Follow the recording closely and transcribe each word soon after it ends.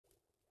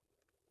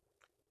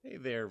Hey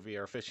there,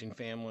 VR fishing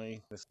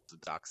family. This is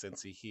Doc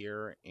Cincy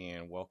here,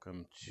 and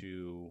welcome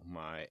to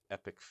my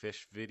epic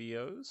fish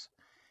videos.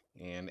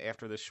 And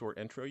after this short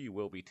intro, you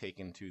will be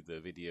taken to the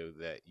video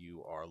that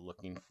you are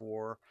looking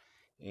for.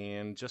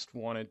 And just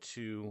wanted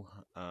to,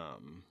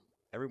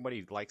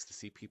 everybody likes to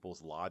see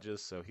people's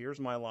lodges. So here's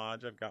my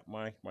lodge. I've got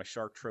my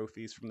shark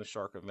trophies from the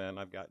shark event.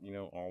 I've got,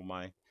 all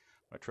my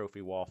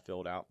trophy wall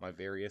filled out, my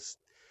various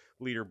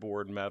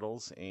leaderboard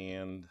medals,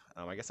 and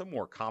I guess a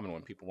more common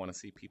one, people want to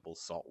see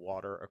people's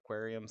saltwater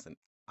aquariums, and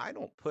I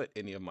don't put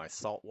any of my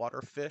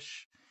saltwater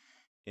fish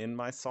in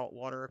my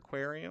saltwater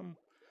aquarium.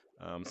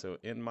 So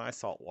in my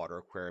saltwater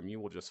aquarium, you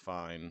will just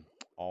find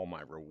all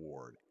my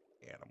reward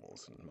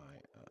animals, and my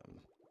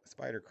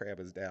spider crab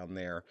is down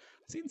there.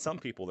 I've seen some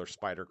people, their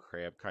spider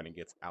crab kind of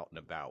gets out and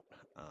about.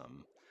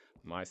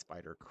 My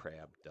spider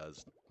crab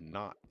does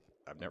not.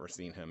 I've never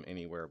seen him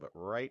anywhere but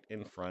right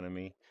in front of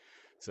me.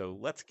 So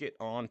let's get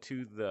on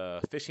to the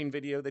fishing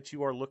video that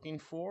you are looking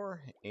for,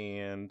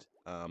 and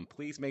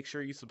please make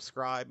sure you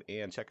subscribe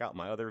and check out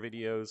my other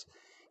videos.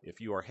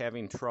 If you are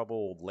having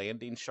trouble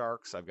landing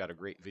sharks, I've got a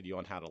great video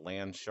on how to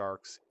land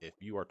sharks. If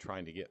you are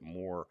trying to get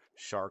more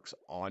sharks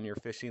on your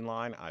fishing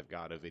line, I've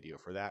got a video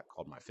for that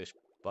called My Fish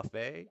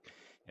Buffet,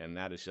 and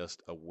that is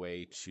just a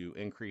way to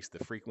increase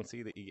the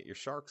frequency that you get your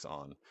sharks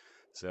on.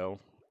 So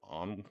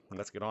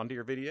let's get on to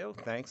your video.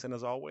 Thanks, and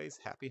as always,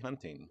 happy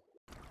hunting.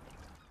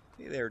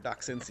 Hey there, Doc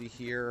Cincy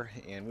here,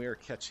 and we are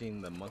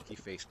catching the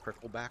monkey-faced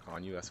prickleback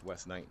on US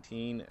West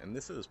 19, and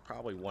this is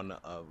probably one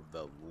of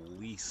the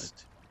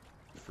least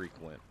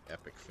frequent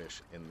epic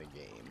fish in the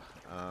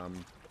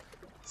game.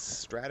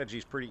 Strategy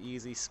is pretty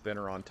easy: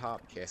 spinner on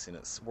top, casting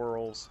at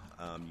swirls.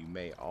 You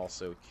may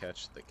also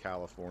catch the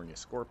California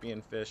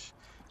scorpion fish.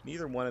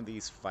 Neither one of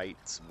these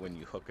fights when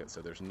you hook it,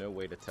 so there's no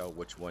way to tell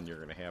which one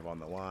you're going to have on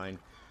the line,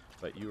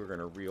 but you are going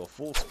to reel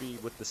full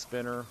speed with the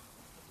spinner,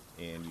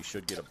 and you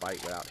should get a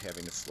bite without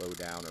having to slow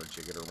down or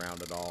jig it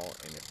around at all.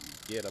 And if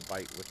you get a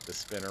bite with the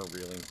spinner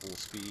reeling full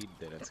speed,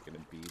 then it's going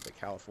to be the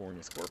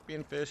California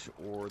scorpion fish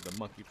or the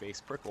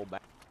monkey-faced prickleback.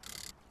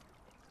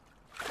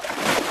 You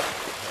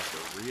have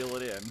to reel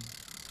it in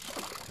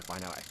to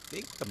find out. I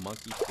think the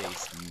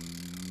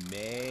monkey-face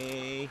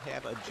may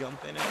have a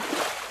jump in it.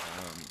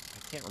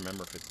 I can't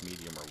remember if it's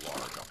medium or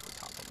large off the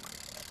top of my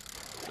head.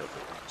 So if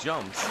it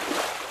jumps,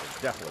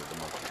 it's definitely the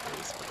monkey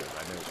face, because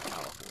I know the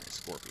California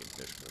scorpion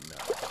fish will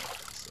know.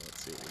 So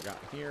let's see what we got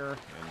here,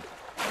 and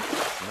if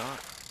it's not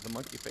the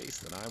monkey face,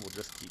 then I will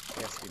just keep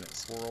casting at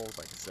swirls.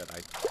 Like I said,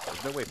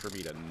 there's no way for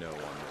me to know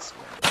on this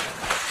one.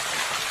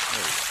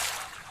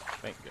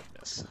 Thank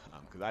goodness,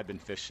 because I've been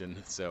fishing,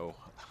 so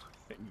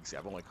you can see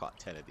I've only caught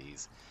 10 of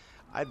these.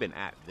 I've been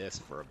at this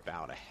for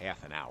about a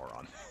half an hour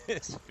on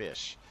this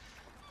fish.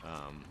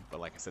 But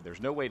like I said,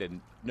 there's no way to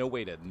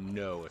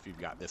know if you've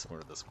got this one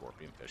or the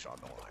scorpion fish on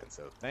the line.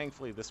 So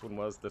thankfully this one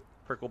was the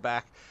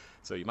prickleback.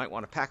 So you might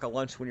want to pack a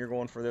lunch when you're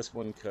going for this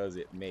one, because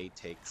it may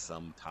take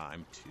some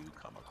time to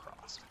come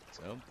across.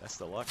 So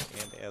best of luck,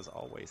 and as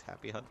always,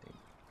 happy hunting.